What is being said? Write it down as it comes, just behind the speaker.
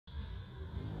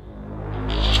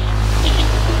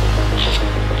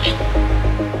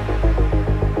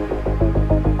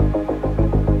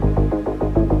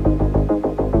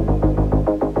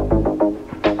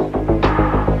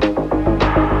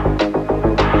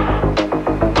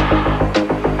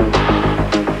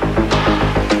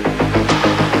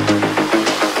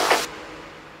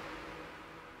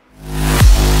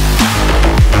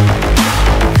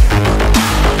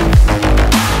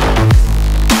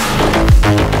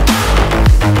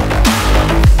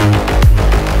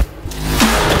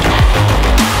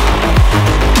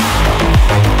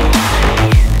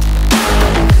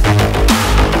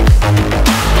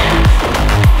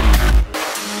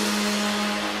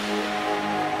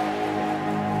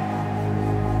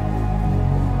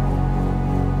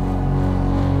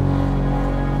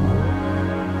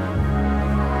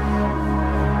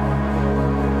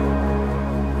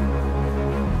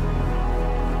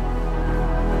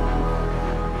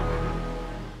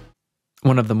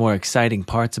One of the more exciting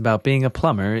parts about being a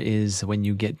plumber is when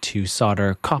you get to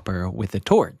solder copper with a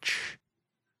torch.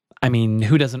 I mean,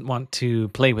 who doesn't want to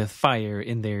play with fire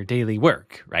in their daily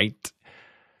work, right?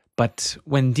 But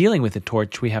when dealing with a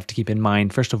torch, we have to keep in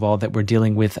mind, first of all, that we're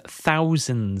dealing with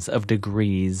thousands of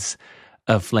degrees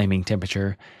of flaming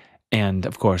temperature. And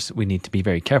of course, we need to be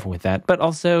very careful with that. But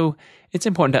also, it's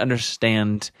important to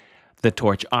understand the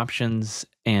torch options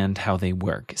and how they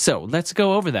work. So let's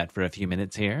go over that for a few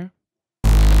minutes here.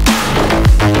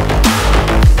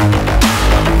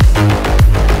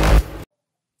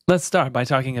 Let's start by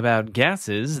talking about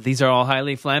gases. These are all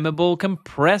highly flammable,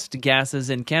 compressed gases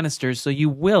in canisters, so you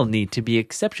will need to be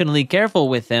exceptionally careful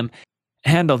with them.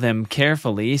 Handle them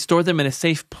carefully, store them in a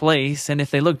safe place, and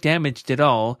if they look damaged at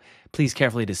all, please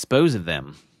carefully dispose of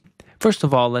them. First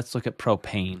of all, let's look at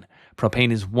propane.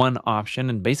 Propane is one option,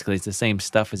 and basically it's the same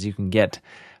stuff as you can get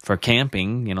for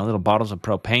camping, little bottles of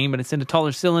propane, but it's in a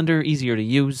taller cylinder, easier to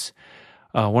use.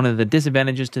 One of the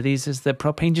disadvantages to these is that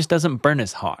propane just doesn't burn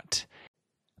as hot.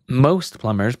 Most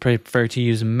plumbers prefer to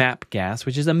use MAPP gas,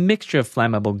 which is a mixture of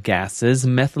flammable gases,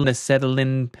 methyl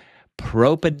acetylene,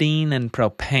 propane, and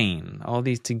propane. All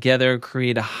these together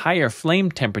create a higher flame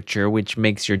temperature, which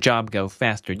makes your job go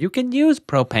faster. You can use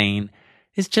propane,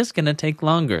 it's just going to take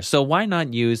longer. So why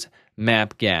not use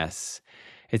MAPP gas?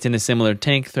 It's in a similar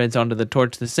tank, threads onto the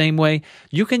torch the same way.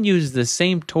 You can use the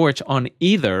same torch on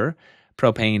either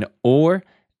propane or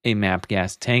a MAPP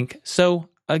gas tank. So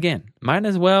again, might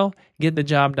as well get the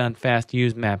job done fast,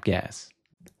 use MAPP gas.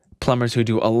 Plumbers who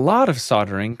do a lot of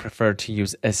soldering prefer to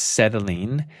use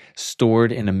acetylene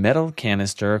stored in a metal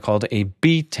canister called a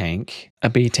B tank. A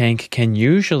B tank can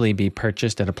usually be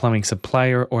purchased at a plumbing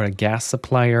supplier or a gas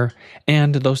supplier,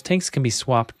 and those tanks can be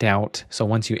swapped out. So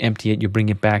once you empty it, you bring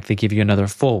it back, they give you another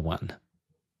full one.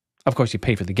 Of course, you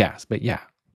pay for the gas, but yeah.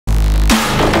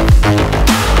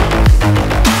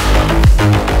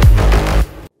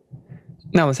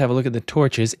 Now let's have a look at the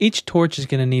torches. Each torch is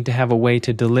going to need to have a way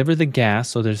to deliver the gas,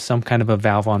 so there's some kind of a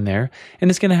valve on there, and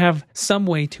it's going to have some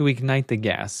way to ignite the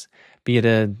gas, be it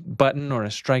a button or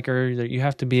a striker. You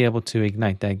have to be able to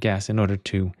ignite that gas in order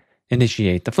to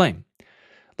initiate the flame.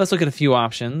 Let's look at a few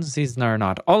options. These are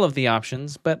not all of the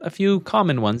options, but a few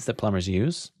common ones that plumbers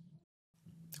use.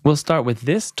 We'll start with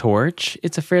this torch.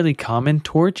 It's a fairly common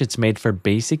torch. It's made for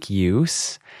basic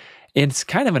use. It's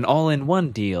kind of an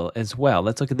all-in-one deal as well.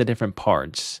 Let's look at the different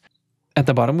parts. At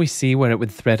the bottom, we see where it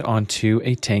would thread onto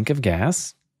a tank of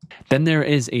gas. Then there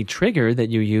is a trigger that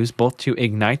you use both to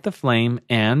ignite the flame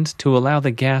and to allow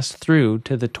the gas through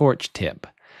to the torch tip.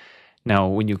 Now,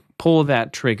 when you pull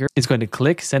that trigger, it's going to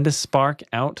click, send a spark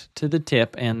out to the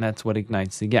tip, and that's what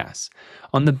ignites the gas.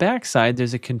 On the back side,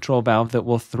 there's a control valve that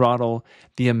will throttle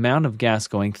the amount of gas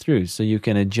going through, so you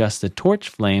can adjust the torch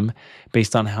flame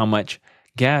based on how much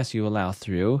gas you allow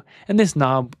through, and this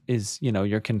knob is,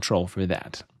 your control for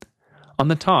that. On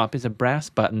the top is a brass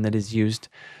button that is used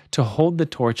to hold the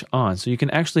torch on, so you can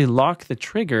actually lock the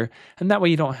trigger, and that way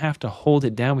you don't have to hold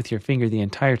it down with your finger the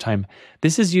entire time.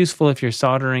 This is useful if you're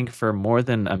soldering for more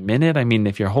than a minute. I mean,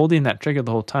 if you're holding that trigger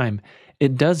the whole time,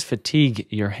 it does fatigue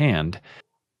your hand.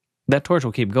 That torch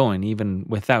will keep going even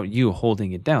without you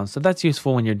holding it down, so that's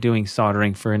useful when you're doing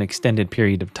soldering for an extended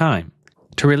period of time.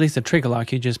 To release the trigger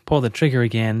lock, you just pull the trigger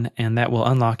again, and that will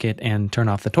unlock it and turn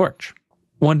off the torch.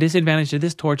 One disadvantage to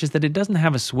this torch is that it doesn't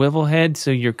have a swivel head,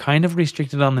 so you're kind of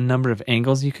restricted on the number of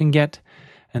angles you can get,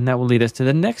 and that will lead us to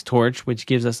the next torch, which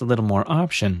gives us a little more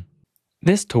option.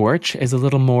 This torch is a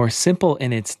little more simple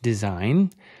in its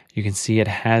design. You can see it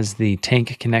has the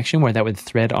tank connection where that would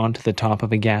thread onto the top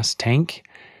of a gas tank.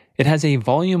 It has a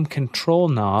volume control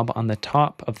knob on the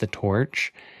top of the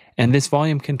torch, and this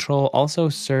volume control also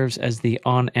serves as the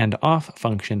on and off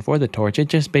function for the torch. It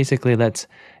just basically lets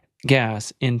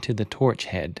gas into the torch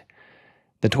head.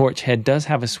 The torch head does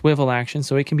have a swivel action,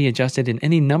 so it can be adjusted in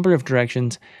any number of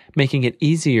directions, making it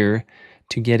easier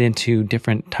to get into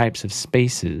different types of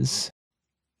spaces.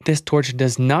 This torch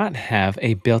does not have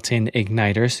a built-in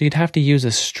igniter, so you'd have to use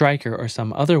a striker or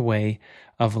some other way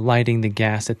of lighting the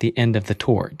gas at the end of the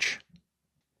torch.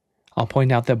 I'll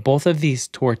point out that both of these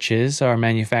torches are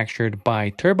manufactured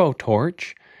by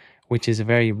TurboTorch, which is a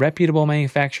very reputable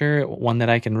manufacturer, one that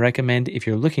I can recommend if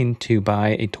you're looking to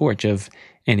buy a torch of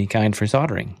any kind for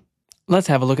soldering. Let's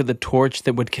have a look at the torch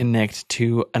that would connect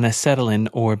to an acetylene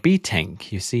or B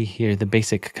tank. You see here the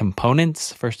basic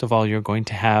components. First of all, you're going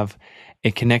to have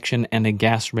a connection and a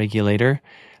gas regulator.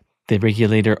 The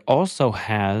regulator also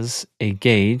has a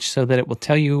gauge so that it will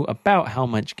tell you about how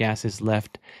much gas is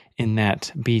left in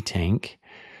that B tank.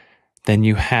 Then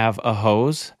you have a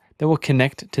hose that will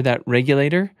connect to that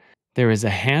regulator. There is a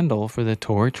handle for the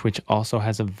torch, which also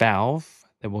has a valve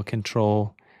that will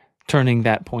control turning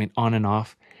that point on and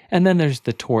off. And then there's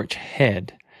the torch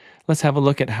head. Let's have a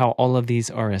look at how all of these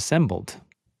are assembled.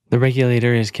 The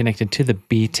regulator is connected to the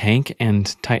B tank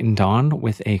and tightened on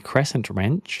with a crescent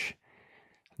wrench.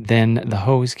 Then the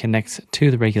hose connects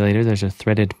to the regulator. There's a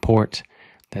threaded port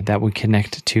that would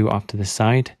connect to off to the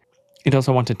side. You'd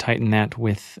also want to tighten that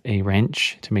with a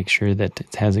wrench to make sure that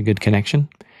it has a good connection.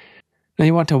 Now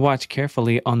you want to watch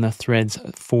carefully on the threads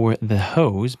for the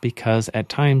hose because at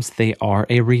times they are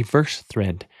a reverse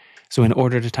thread. So in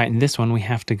order to tighten this one, we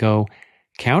have to go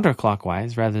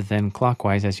counterclockwise rather than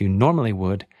clockwise as you normally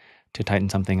would to tighten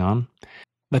something on.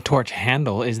 The torch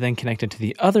handle is then connected to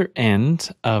the other end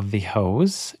of the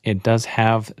hose. It does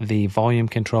have the volume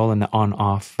control and the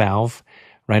on-off valve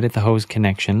right at the hose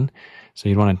connection. So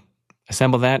you'd want to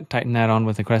assemble that, tighten that on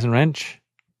with a crescent wrench.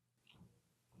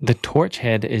 The torch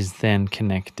head is then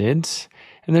connected,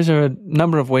 and there's a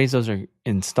number of ways those are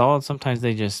installed. Sometimes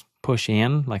they just push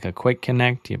in, like a quick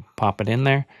connect, you pop it in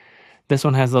there. This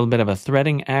one has a little bit of a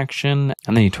threading action,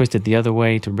 and then you twist it the other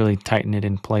way to really tighten it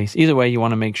in place. Either way, you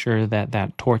want to make sure that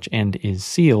that torch end is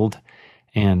sealed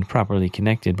and properly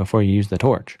connected before you use the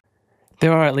torch.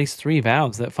 There are at least 3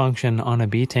 valves that function on a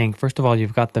B tank. First of all,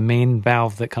 you've got the main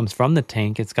valve that comes from the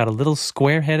tank. It's got a little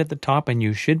square head at the top, and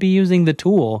you should be using the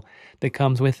tool that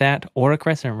comes with that or a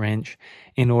crescent wrench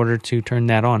in order to turn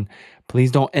that on.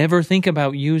 Please don't ever think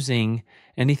about using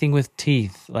anything with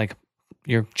teeth, like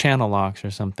your channel locks or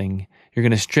something. You're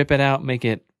going to strip it out, make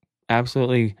it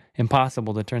absolutely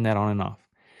impossible to turn that on and off.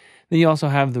 Then you also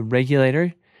have the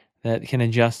regulator that can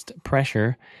adjust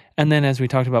pressure. And then as we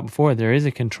talked about before, there is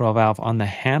a control valve on the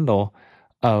handle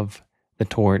of the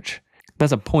torch.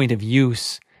 That's a point of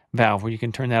use valve where you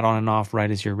can turn that on and off right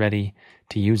as you're ready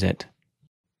to use it.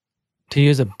 To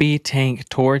use a B tank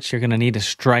torch, you're going to need a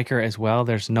striker as well.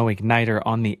 There's no igniter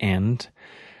on the end.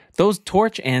 Those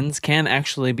torch ends can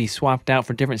actually be swapped out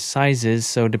for different sizes.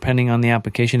 So depending on the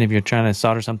application, if you're trying to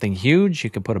solder something huge, you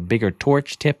could put a bigger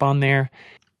torch tip on there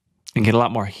and get a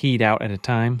lot more heat out at a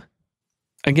time.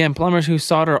 Again, plumbers who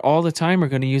solder all the time are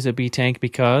going to use a B tank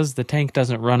because the tank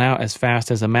doesn't run out as fast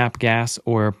as a MAPP gas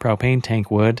or propane tank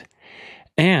would.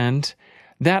 And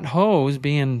that hose,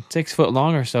 being 6 foot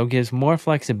long or so, gives more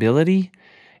flexibility,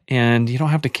 and you don't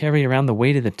have to carry around the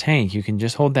weight of the tank. You can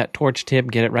just hold that torch tip,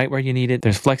 get it right where you need it.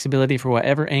 There's flexibility for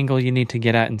whatever angle you need to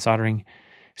get at in soldering,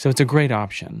 so it's a great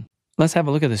option. Let's have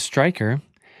a look at the striker.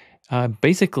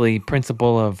 Basically,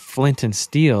 principle of flint and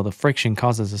steel, the friction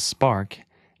causes a spark.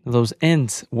 Those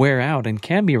ends wear out and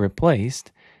can be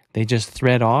replaced. They just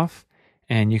thread off,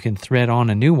 and you can thread on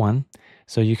a new one,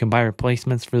 so you can buy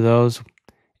replacements for those.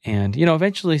 And,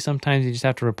 eventually sometimes you just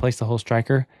have to replace the whole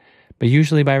striker. But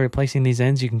usually by replacing these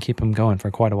ends, you can keep them going for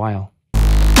quite a while.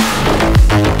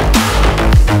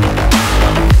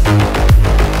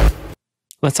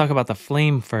 Let's talk about the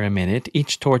flame for a minute.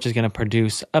 Each torch is going to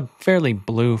produce a fairly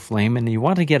blue flame, and you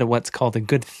want to get what's called a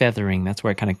good feathering. That's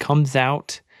where it kind of comes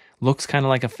out, looks kind of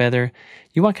like a feather.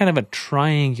 You want kind of a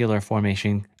triangular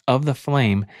formation of the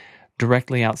flame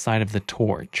directly outside of the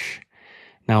torch.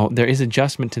 Now, there is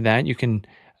adjustment to that. You can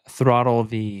throttle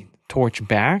the torch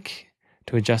back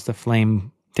to adjust the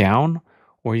flame down,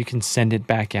 or you can send it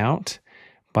back out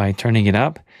by turning it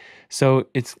up. So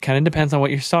it kind of depends on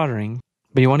what you're soldering,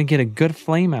 but you want to get a good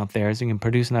flame out there so you can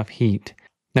produce enough heat.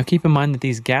 Now keep in mind that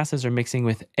these gases are mixing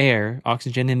with air,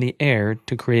 oxygen in the air,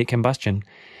 to create combustion.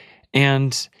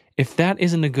 And if that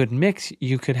isn't a good mix,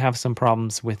 you could have some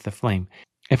problems with the flame.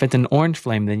 If it's an orange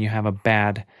flame, then you have a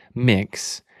bad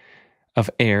mix of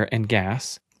air and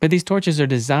gas. But these torches are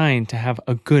designed to have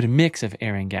a good mix of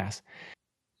air and gas.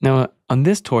 Now, on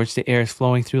this torch, the air is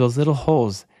flowing through those little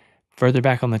holes further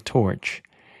back on the torch.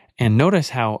 And notice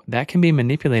how that can be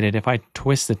manipulated. If I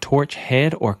twist the torch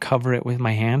head or cover it with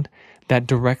my hand, that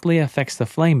directly affects the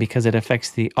flame because it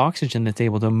affects the oxygen that's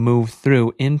able to move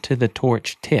through into the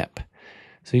torch tip.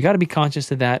 So you got to be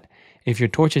conscious of that. If your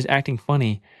torch is acting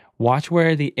funny, watch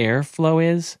where the airflow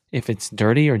is. If it's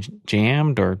dirty or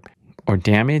jammed or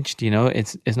damaged,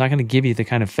 it's not going to give you the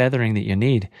kind of feathering that you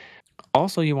need.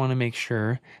 Also, you want to make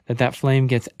sure that that flame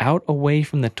gets out away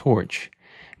from the torch.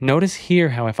 Notice here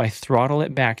how if I throttle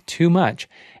it back too much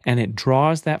and it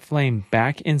draws that flame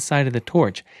back inside of the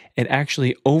torch, it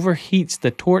actually overheats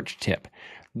the torch tip.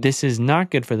 This is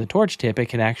not good for the torch tip. It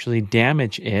can actually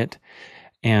damage it.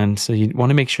 And so you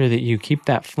want to make sure that you keep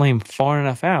that flame far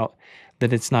enough out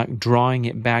that it's not drawing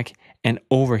it back and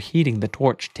overheating the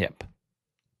torch tip.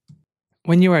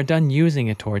 When you are done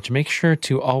using a torch, make sure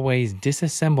to always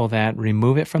disassemble that,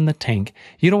 remove it from the tank.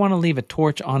 You don't want to leave a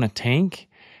torch on a tank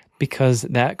because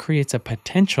that creates a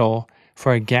potential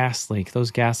for a gas leak.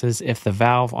 Those gases, if the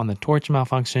valve on the torch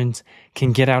malfunctions,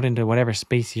 can get out into whatever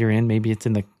space you're in. Maybe it's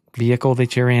in the vehicle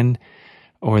that you're in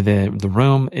or the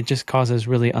room. It just causes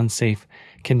really unsafe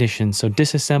conditions. So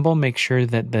disassemble, make sure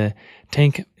that the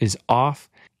tank is off,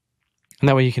 and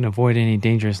that way you can avoid any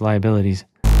dangerous liabilities.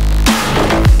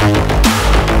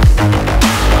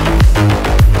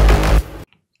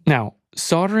 Now,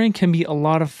 soldering can be a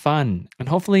lot of fun, and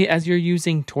hopefully as you're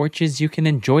using torches, you can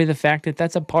enjoy the fact that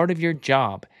that's a part of your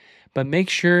job. But make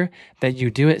sure that you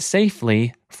do it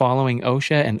safely, following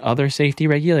OSHA and other safety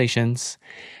regulations,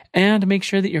 and make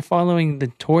sure that you're following the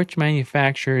torch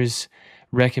manufacturer's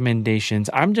recommendations.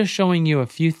 I'm just showing you a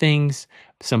few things,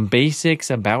 some basics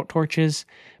about torches,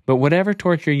 but whatever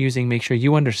torch you're using, make sure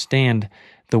you understand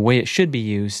the way it should be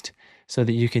used so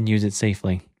that you can use it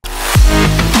safely.